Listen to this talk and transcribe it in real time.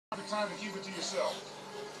time to keep it to yourself.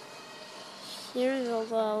 Here's a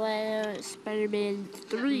little Spider-Man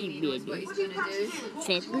 3 mini.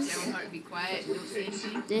 Things.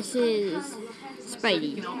 This is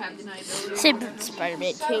Spidey. Same with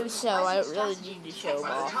Spider-Man 2, so I don't really need to show them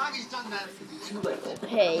off.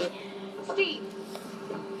 Okay.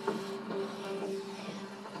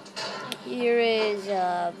 Here is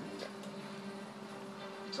You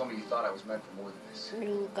told me you thought I was meant for more than this.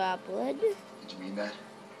 New Goblin. Did you mean that?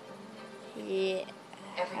 He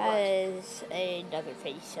has another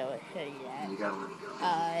face, so I'll show you that. You gotta let me go.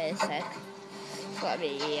 In a sec. Let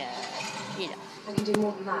me, you know. I can do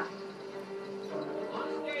more than that.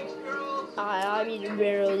 I mean,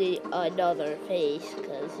 literally another face,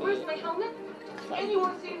 because he... Where's my helmet?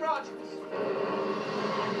 Anyone seen Rogers?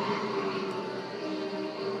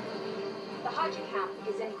 The Hydra camp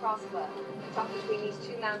is in Crossburg, tucked between these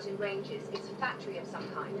two mountain ranges. It's a factory of some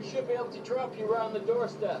kind. We should be able to drop you right on the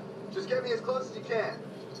doorstep. Just get me as close as you can.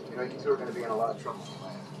 You know, you two are going to be in a lot of trouble if you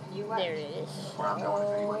land. You right. There it is. Where I'm going, if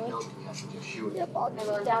anyone yells at me, I should just shoot. Yep, I'll I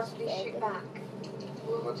will undoubtedly shoot back.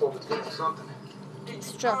 Well, let's hope it's good for something.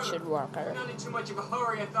 Construction worker. We're not in too much of a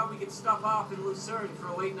hurry. I thought we could stop off in Lucerne for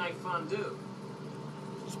a late night fondue.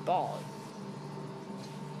 He's bald.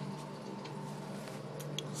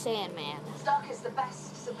 Sandman. Stark is the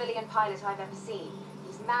best civilian pilot I've ever seen.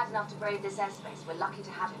 He's mad enough to brave this airspace. We're lucky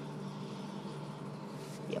to have him.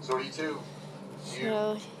 Yep. So are you two?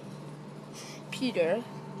 So, Peter.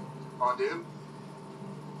 Fondue?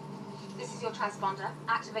 This is your transponder.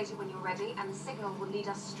 Activate it when you're ready, and the signal will lead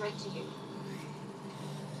us straight to you.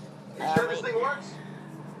 You sure this thing works?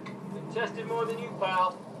 Been tested more than you,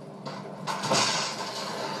 pal.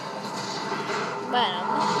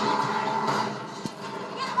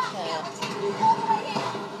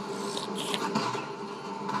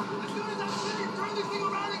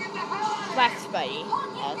 Black Spidey.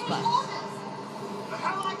 That's fun. The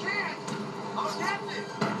hell I can't! I'm a captain!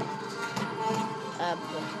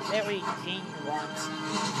 Very junior ones.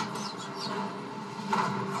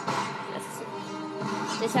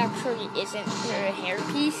 This actually isn't her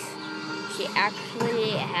hairpiece. She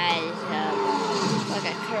actually has like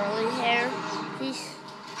a curly hair piece,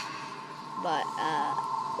 but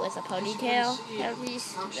with a ponytail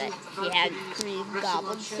hairpiece that he had Green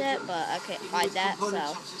Goblin set, but I can't find that,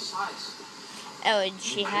 so. Oh, and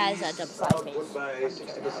she has a double side face. Put by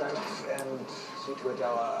 60% and see to it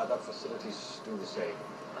our other facilities do the same.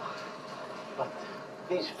 But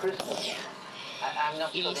these prisoners, I'm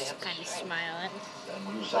not sure they He's have kind of smiling.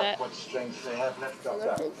 Then use up what strength they have left,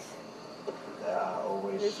 Doctor. There are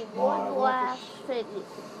always There's more one workers. last figure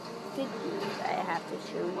I have to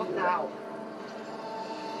show you. What now?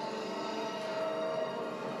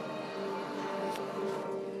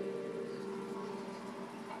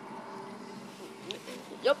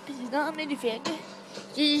 Yup, he's not a minifig.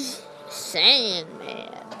 He's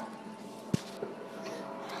Sandman.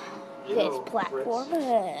 You His know, platform.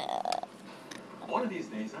 One of these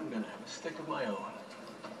days, I'm gonna have a stick of my own.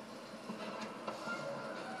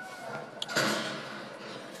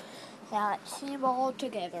 Now let's see them all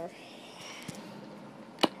together.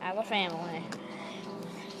 Have a family.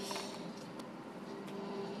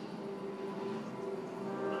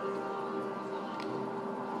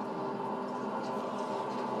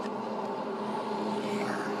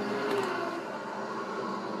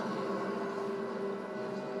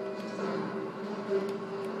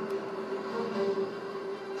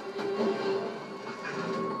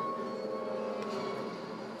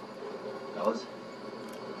 Fellas?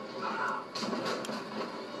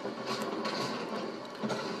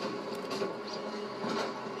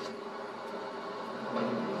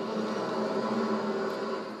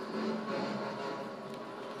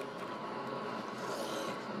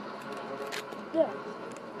 Yeah.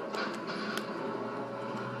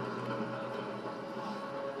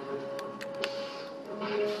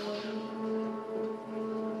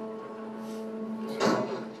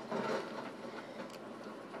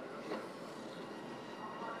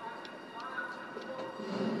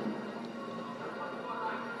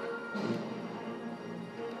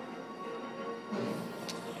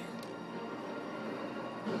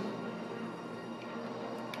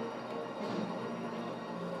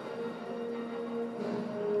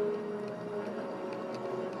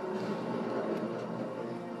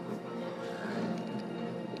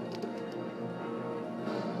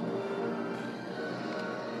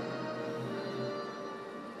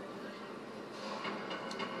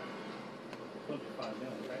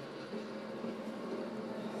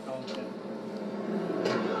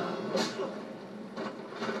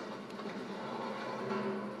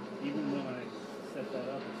 Even when I set that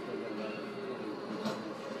up, I still got about 40.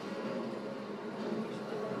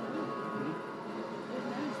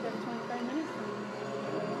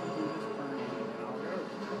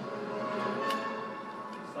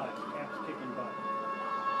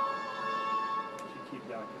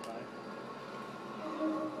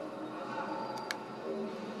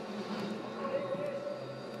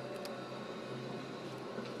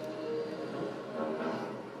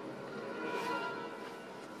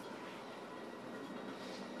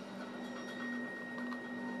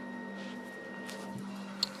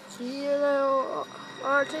 See you now.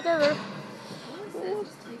 All together.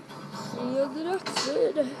 See you the next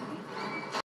vid.